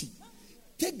prayer meeting.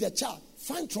 Take the child,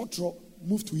 find Trotro,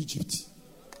 move to Egypt.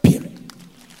 Period.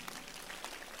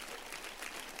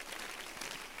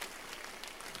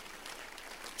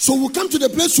 So we'll come to the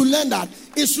place to learn that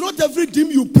it's not every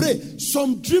dream you pray.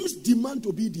 Some dreams demand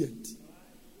obedience.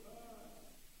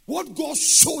 What God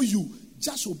show you,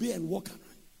 just obey and walk around.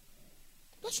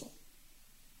 That's all.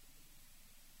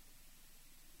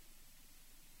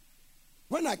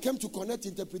 When I came to connect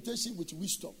interpretation with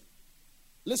wisdom,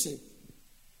 listen,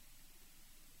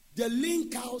 the lean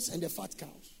cows and the fat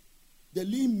cows, the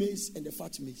lean maize and the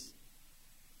fat maize,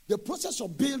 the process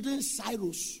of building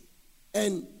silos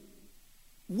and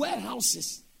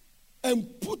warehouses and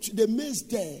put the maize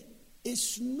there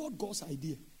is not God's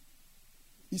idea.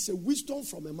 It's a wisdom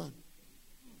from a man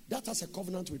that has a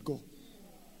covenant with God.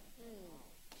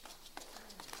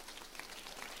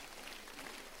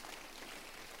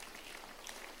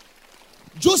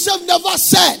 Joseph never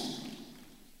said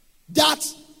that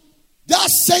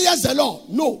says the Lord.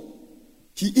 No.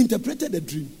 He interpreted the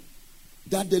dream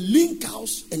that the lean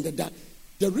cows and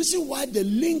the reason why the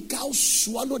lean cows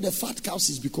swallow the fat cows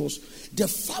is because the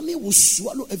famine will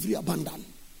swallow every abundance.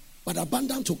 But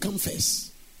abundance will come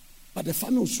first. But the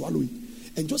famine will swallow it.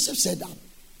 And Joseph said that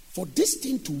for this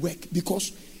thing to work,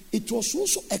 because it was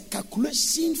also a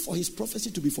calculation for his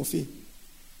prophecy to be fulfilled.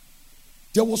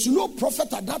 There was no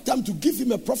prophet at that time to give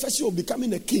him a prophecy of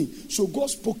becoming a king. So God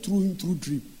spoke through him through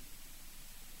dream.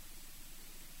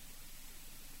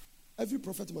 Every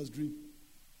prophet must dream.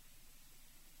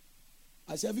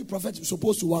 I say every prophet is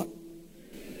supposed to what?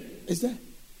 Is there?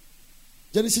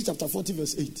 Genesis chapter 40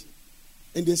 verse 8.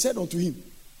 And they said unto him,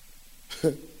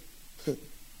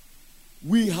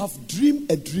 we have dreamed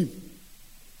a dream,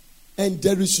 and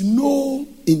there is no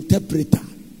interpreter.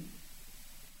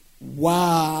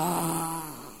 Wow.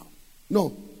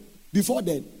 No. Before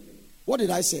then, what did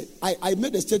I say? I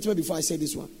made a statement before I said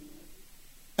this one.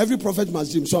 Every prophet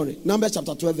must dream. Sorry. Numbers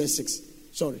chapter 12 verse 6.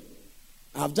 Sorry.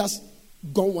 I have just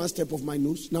gone one step of my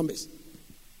nose. Numbers.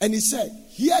 And he said,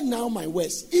 hear now my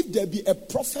words. If there be a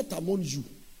prophet among you,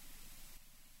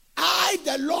 I,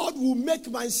 the Lord, will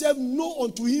make myself known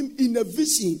unto him in a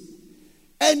vision,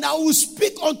 and I will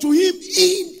speak unto him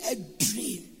in a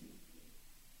dream.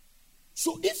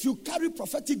 So if you carry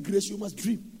prophetic grace, you must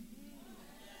dream.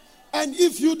 And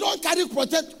if you don't carry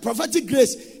prophetic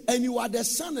grace, and you are the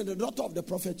son and the daughter of the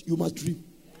prophet, you must dream.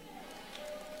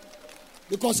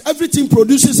 Because everything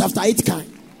produces after its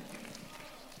kind.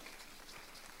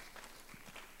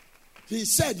 He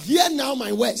said, hear now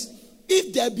my words.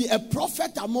 If there be a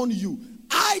prophet among you,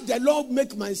 I, the Lord,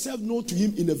 make myself known to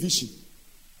him in a vision.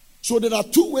 So there are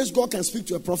two ways God can speak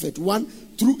to a prophet. One,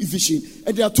 through a vision.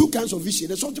 And there are two kinds of vision.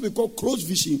 There's something we call closed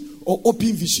vision or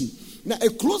open vision. Now, a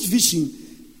closed vision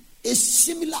is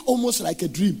similar almost like a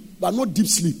dream, but not deep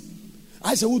sleep.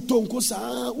 I say,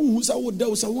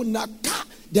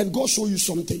 then God show you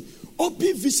something.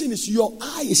 Open vision is your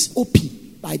eye is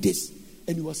open by this,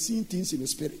 and you are seeing things in the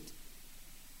spirit.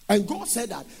 And God said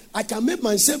that I can make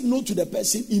myself known to the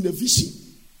person in a vision.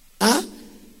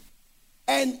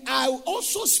 And I will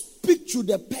also speak to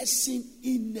the person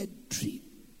in a dream.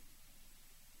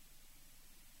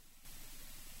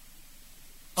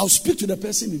 I'll speak to the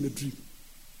person in a dream.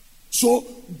 So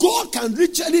God can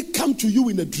literally come to you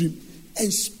in a dream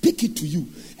and speak it to you.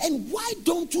 And why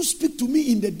don't you speak to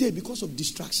me in the day? Because of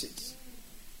distractions.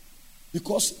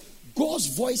 Because God's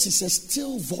voice is a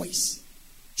still voice.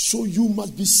 So you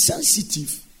must be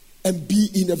sensitive and be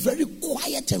in a very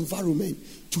quiet environment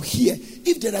to hear.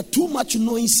 If there are too much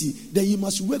noisy, then you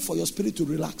must wait for your spirit to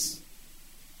relax.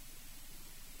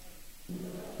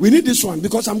 We need this one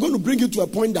because I'm going to bring you to a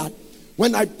point that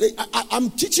when I'm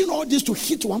teaching all this to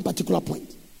hit one particular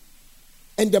point.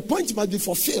 And the point must be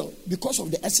fulfilled because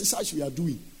of the exercise we are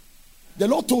doing. The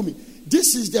Lord told me,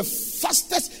 this is the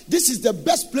fastest, this is the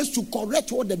best place to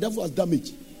correct what the devil has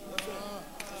damaged.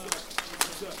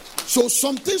 So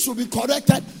some things will be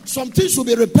corrected, some things will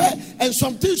be repaired, and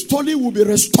some things totally will be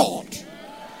restored.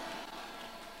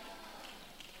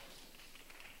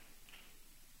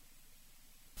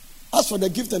 As for the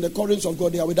gift and the callings of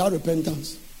God, they are without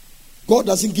repentance. God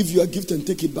doesn't give you a gift and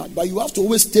take it back, but you have to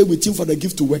always stay with him for the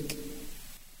gift to work.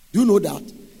 Do you know that?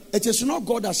 It is not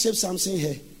God that shaved Samson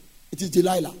here. It is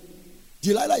Delilah.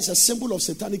 Delilah is a symbol of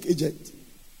satanic agent.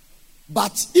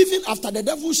 But even after the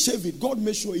devil shaved it, God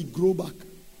made sure it grew back.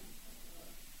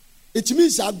 It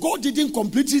means that God didn't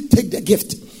completely take the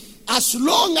gift. As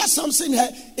long as Samson hair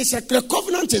is the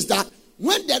covenant is that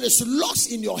when there is locks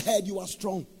in your head, you are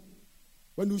strong.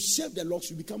 When you shave the locks,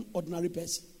 you become ordinary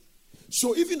person.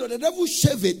 So even though the devil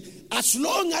shaved it, as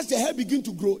long as the hair began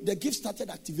to grow, the gift started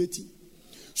activating.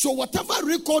 So whatever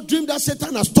record dream that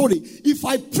Satan has told you, if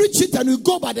I preach it and we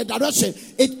go by the direction,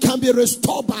 it can be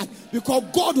restored back because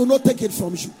God will not take it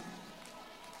from you.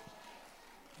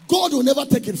 God will never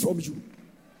take it from you.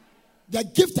 The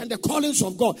gift and the callings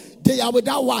of God, they are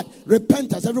without what?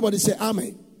 Repentance. Everybody say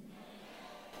amen.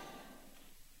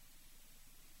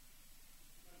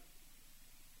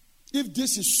 If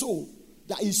this is so,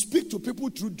 that he speak to people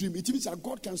through dream, it means that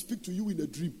God can speak to you in a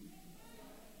dream.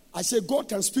 I say God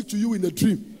can speak to you in a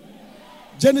dream.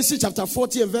 Genesis chapter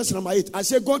 40 and verse number 8. I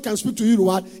say God can speak to you in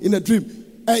what? In a dream.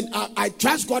 And I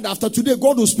trust God, after today,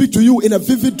 God will speak to you in a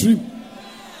vivid dream.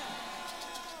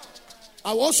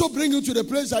 I will also bring you to the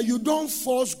place that you don't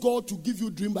force God to give you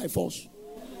dream by force.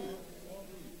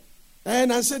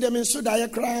 And I said, I'm so I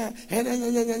cry, and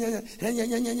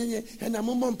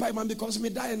I'm on pipe because me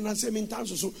die, and I say, in time,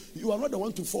 so you are not the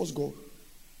one to force God.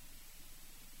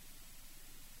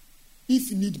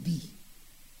 If need be.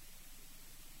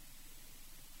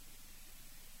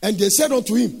 And they said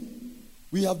unto him,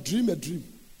 we have dreamed a dream,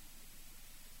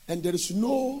 and there is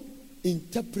no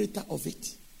interpreter of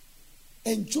it.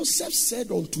 And Joseph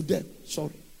said unto them,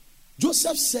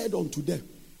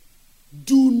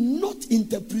 do not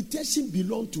interpretation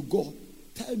belong to God?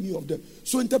 Tell me of them.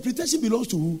 So interpretation belongs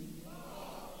to who?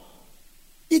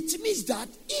 It means that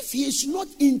if he is not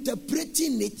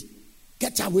interpreting it,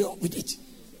 get away with it.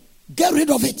 Get rid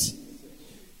of it.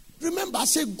 Remember, I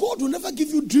say God will never give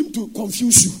you dream to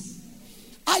confuse you.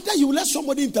 Either you let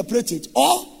somebody interpret it,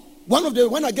 or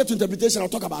when I get to interpretation, I'll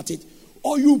talk about it.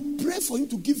 Or you pray for him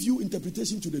to give you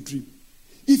interpretation to the dream.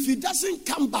 If he doesn't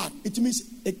come back, it means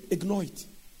ignore it.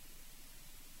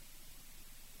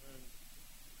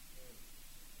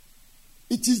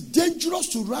 It is dangerous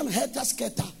to run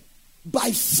helter-skelter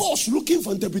by force looking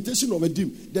for interpretation of a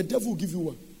dream. The devil will give you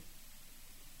one.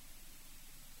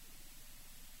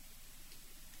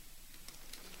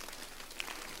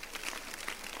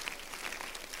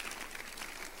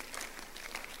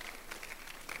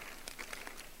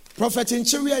 Prophet in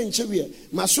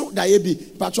Chewia, Maso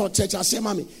Daebi, Patrol Church, I say,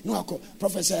 Mammy, no,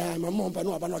 Professor, my mom,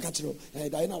 no, Abanocatro,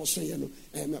 Diana was saying,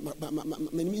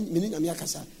 meaning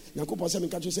Amiacasa, Nakopo Semi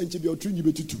Catcher sent to be a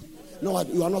tribute to. No,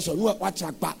 you are not so. No, what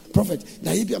track back, Prophet.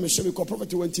 Daebi, I'm a semi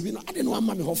prophet went to be. I didn't know a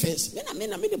mammy her face. I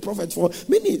mean, prophet for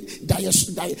many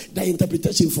the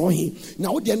interpretation for him.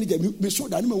 Now, the end of the show,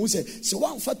 the animal will say, so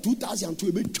one for 2000 to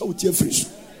a bit out your freeze.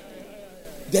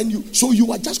 Then you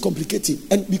are just complicating.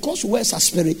 And because words are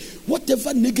spirit,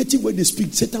 whatever negative word they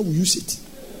speak, Satan will use it.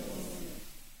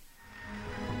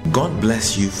 God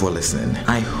bless you for listening.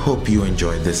 I hope you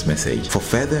enjoyed this message. For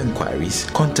further inquiries,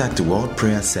 contact World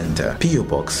Prayer Center, PO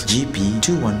Box GP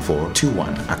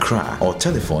 21421, Accra, or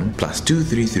telephone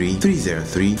 +233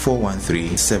 303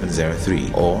 413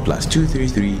 703 or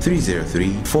 +233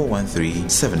 303 413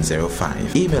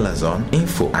 705. Email us on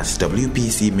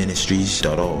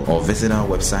info@wpcministries.org or visit our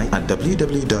website at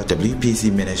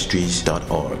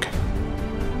www.wpcministries.org.